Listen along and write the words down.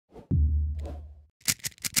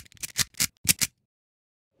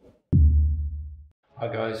Hi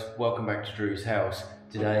guys, welcome back to Drew's house.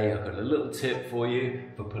 Today I've got a little tip for you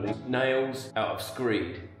for pulling nails out of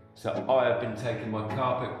screed. So I have been taking my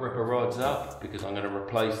carpet gripper rods up because I'm going to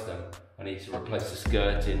replace them. I need to replace the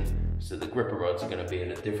skirting, so the gripper rods are going to be in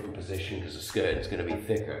a different position because the skirting is going to be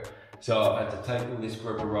thicker. So I've had to take all this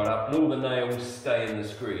gripper rod up and all the nails stay in the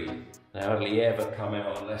screed. They hardly ever come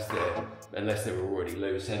out unless they're already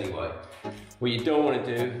loose anyway. What you don't want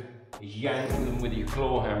to do is yank them with your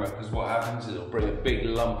claw hammer, because what happens is it'll bring a big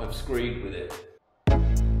lump of screed with it.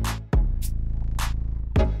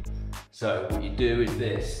 So what you do is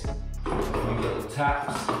this: a few little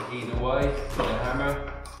taps either way with the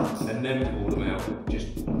hammer, and then pull them out.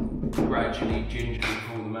 Just gradually, gingerly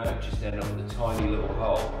pull them out, just end up with a tiny little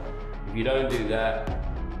hole. If you don't do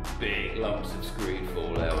that, big lumps of screed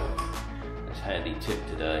fall out. That's a handy tip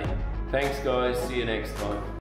today. Thanks guys, see you next time.